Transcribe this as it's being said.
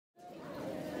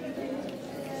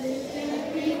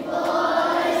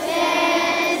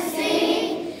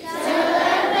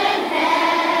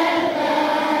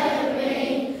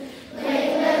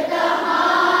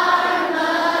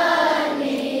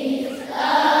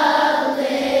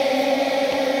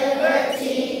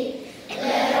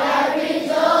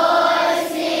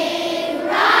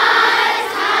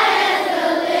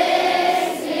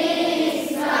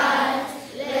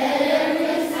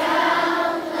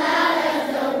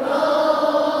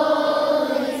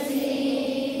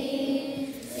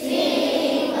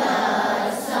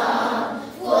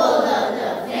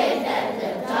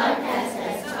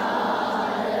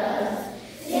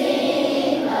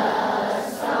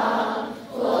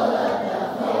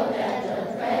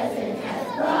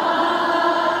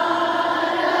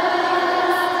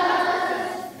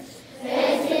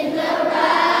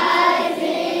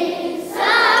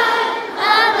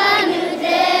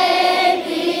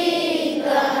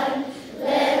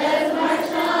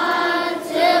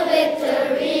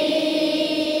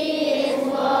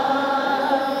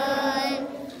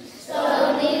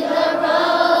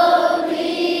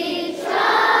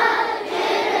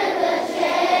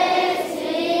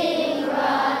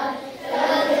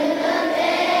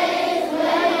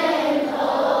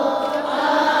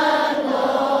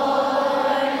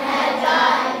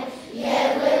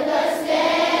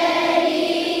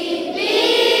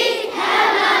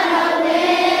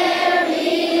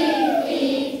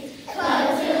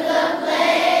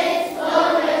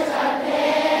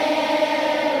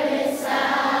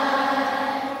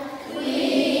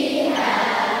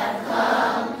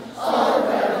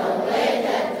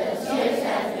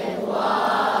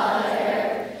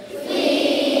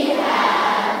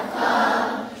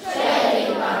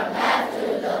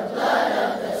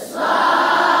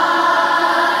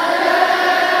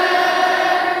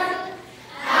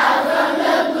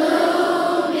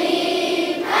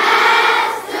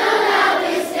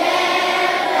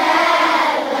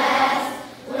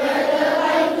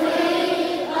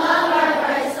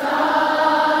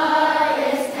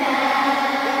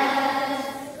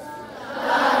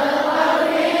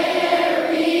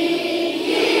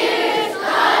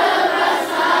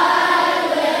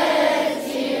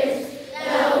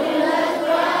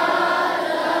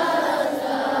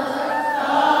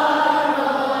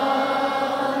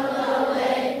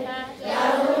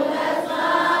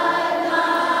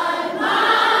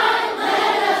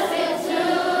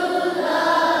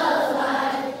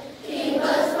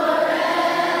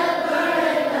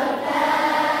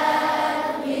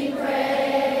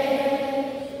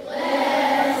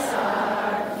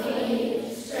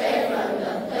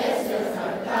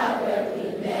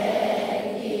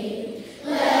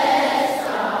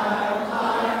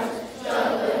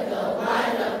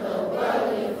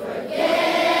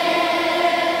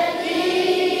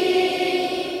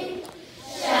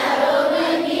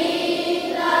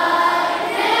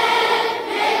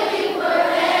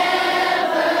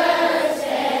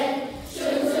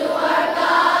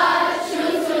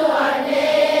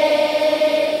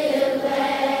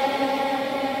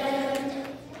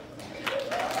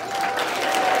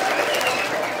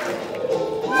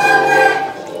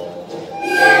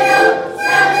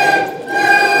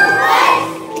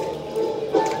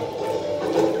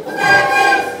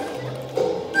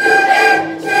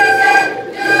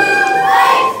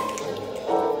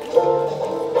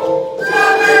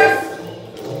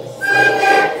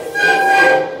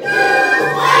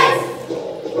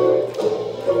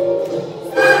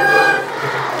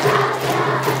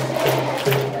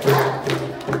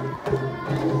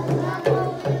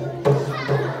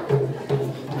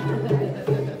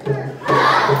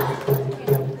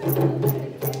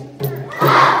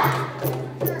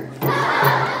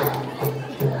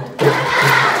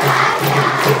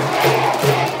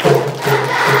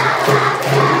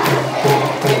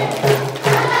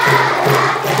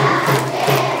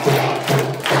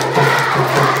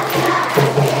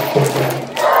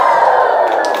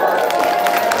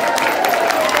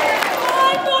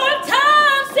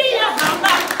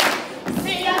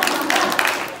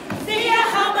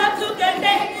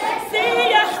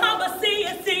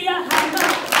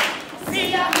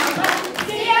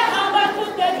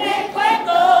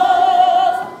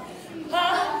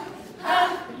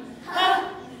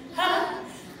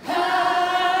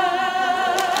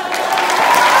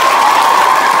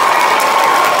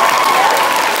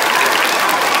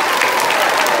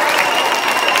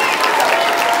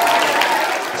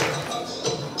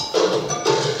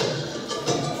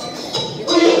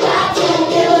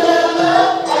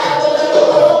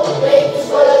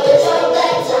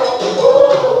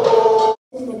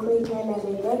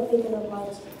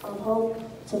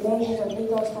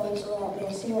slaves who had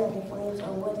been seared in the flames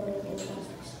of withering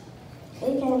injustice.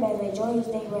 They came as a joyous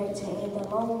daybreak to end the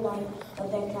long night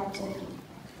of their captivity.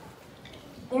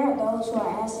 There are those who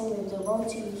are asking the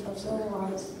devotees of civil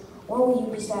rights, when will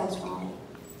you be satisfied?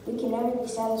 We can never be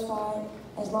satisfied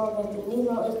as long as the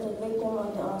Negro is the victim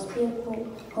of the unspeakable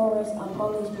horrors of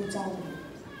police brutality.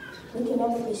 We can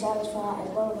never be satisfied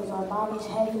as long as our bodies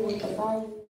heavy with the fire.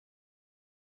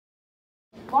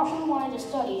 Marshall wanted to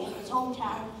study in his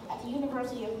hometown at the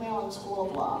University of Maryland School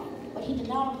of Law, but he did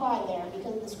not apply there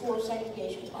because of the school's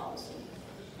segregation policy.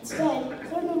 Instead,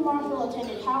 Thurgood Marshall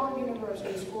attended Howard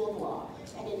University School of Law,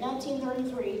 and in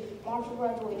 1933, Marshall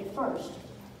graduated first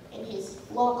in his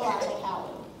law class at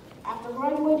Howard. After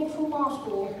graduating from law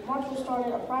school, Marshall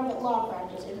started a private law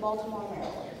practice in Baltimore,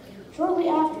 Maryland. Shortly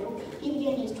after, he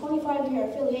began his 25-year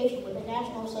affiliation with the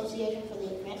National Association for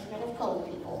the Advancement of Colored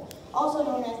People, also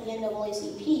known as the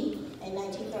NAACP, in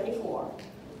 1934.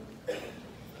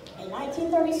 In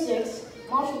 1936,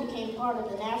 Marshall became part of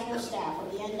the national staff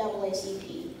of the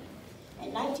NAACP.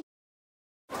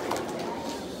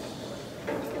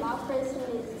 My first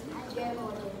name is Jared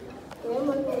Morgan. Jared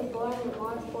Morgan was born on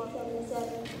March 4,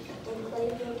 1977 in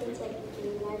Clayville, Kentucky, the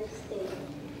United States.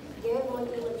 Jared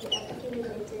Morgan was an African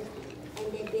inventor and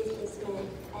a businessman,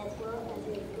 as well as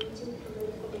a future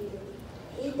political leader.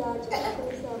 He died July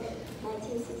 27,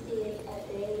 1968 at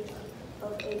the age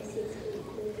of 86 in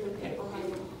Cleveland,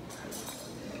 Ohio.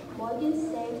 Morgan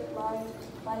saved lives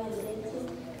by inventing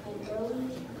an early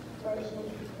version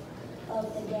of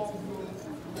the gas mask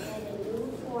and a new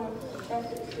form of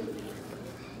traffic signal.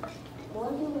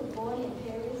 Morgan was born in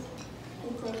Paris,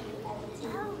 Kentucky as a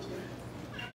teenager.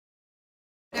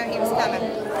 No, he was coming.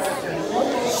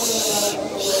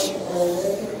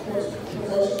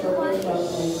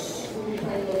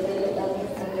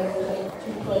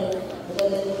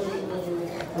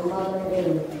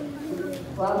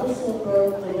 Robinson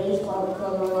broke the baseball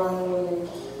cover line when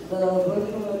the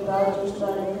Brooklyn Dodgers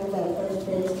started him at first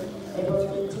base April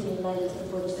 18,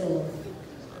 1947.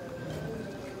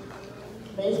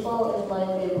 Baseball is like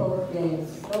a poker game.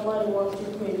 Nobody wants to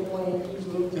quit when he's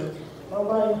losing.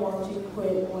 Nobody wants to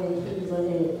quit when he's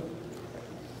ahead.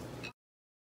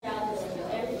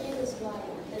 Everything is right.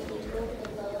 The people, the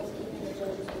fellows, even the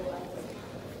judges were like it.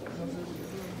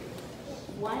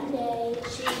 One day,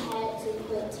 she had to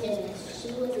quit tennis. She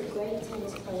was a great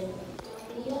tennis player.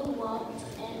 Leah walked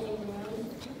in a room.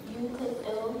 You could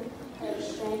feel her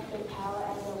strength and power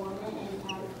as a woman and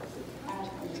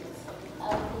athlete.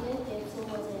 Leah Gibson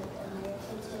was an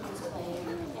American tennis player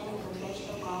and a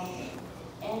professional golfer,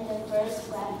 and the first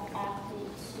black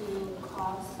athlete to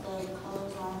cross the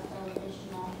colors line of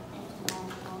international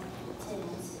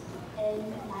tennis. In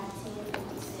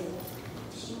 1956,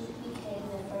 she became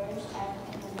the first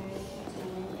African American to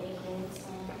win a Grand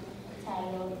Slam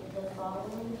title. The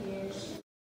following year,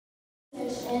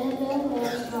 Annabelle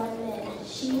Rose Barnett.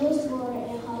 She was born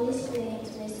in Holly Springs,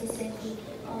 Mississippi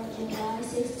on July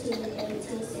 16,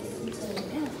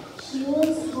 1862. She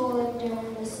was born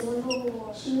during the Civil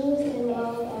War. She was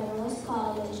enrolled at Ross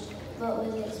College, but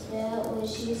was expelled when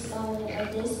she started a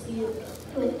dispute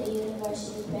with the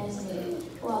university president.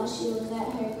 While she was at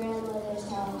her grandmother's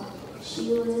house,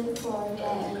 she was informed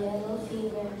that a yellow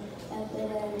fever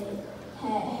epidemic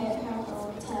had hit her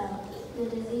hometown. The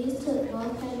disease took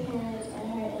both her parents and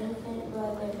her infant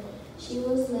brother. She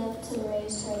was left to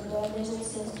raise her brothers and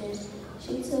sisters.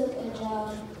 She took a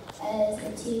job as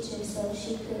a teacher so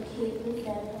she could keep the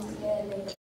family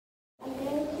together.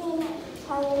 American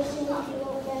television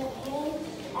development and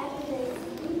activist,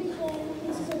 he began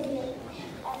his career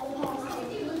as a pastor.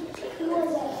 He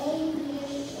was an 8-year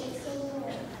in civil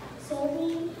war,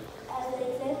 serving as an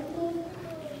executive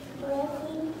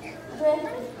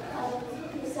director of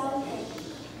the South End.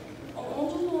 An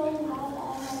engineering lab at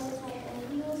Harvard, and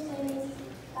he was famous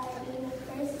by being the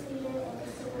first leader of the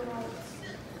civil rights.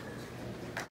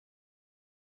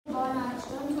 Born on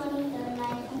June 23,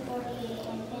 1948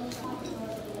 in Pinchon,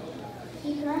 Georgia. He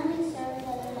currently serves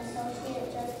as an Associate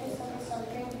Justice of the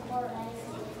Supreme Court United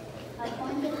States.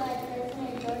 Appointed by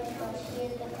President George Bush, he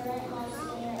is the current most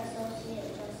senior Associate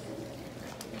Justice.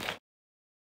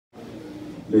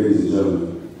 Ladies and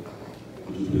gentlemen,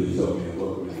 would you please help me in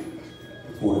welcoming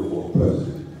the 44th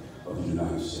President of the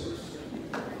United States.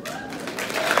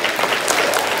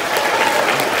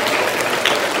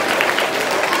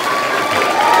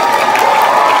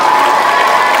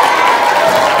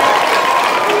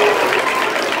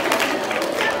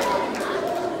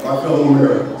 My fellow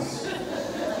Americans,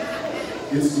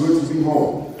 it's good to be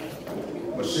home.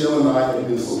 Michelle and I have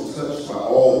been so touched by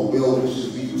all the well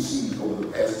wishes we received over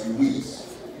the past few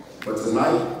weeks. But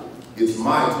tonight, it's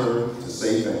my turn to to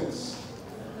say thanks.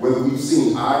 Whether we've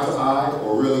seen eye to eye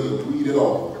or really agreed at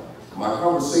all, my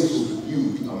conversations with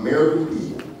you, the American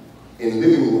people, in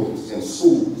living rooms, in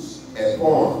schools, at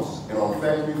farms, and on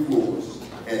factory floors,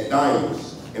 at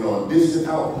diners, and on distant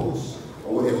outposts,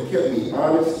 are what have kept me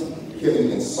honest, kept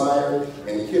me inspired,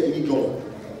 and kept me going.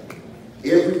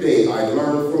 Every day I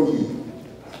learn from you.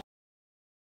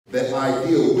 That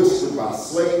ideal whispered by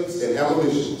slaves and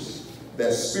abolitionists,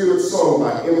 that spirit sung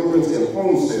by immigrants and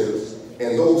homesteaders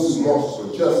and those who marched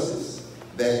for justice,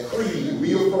 that creed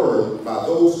reaffirmed by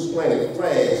those who planted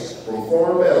flags from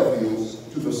foreign battlefields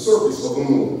to the surface of the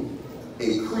moon.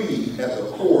 A creed at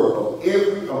the core of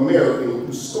every American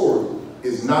whose story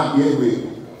is not yet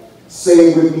written.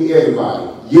 Say with me,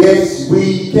 everybody. Yes,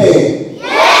 we can.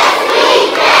 Yes,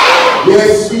 we can.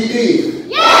 Yes, we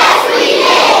did. Yes, we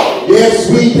did. Yes,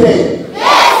 we can.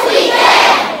 Yes, we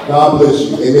can. God bless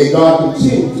you, and may God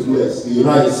continue to bless the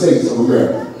United States of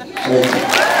America. Thank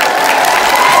you.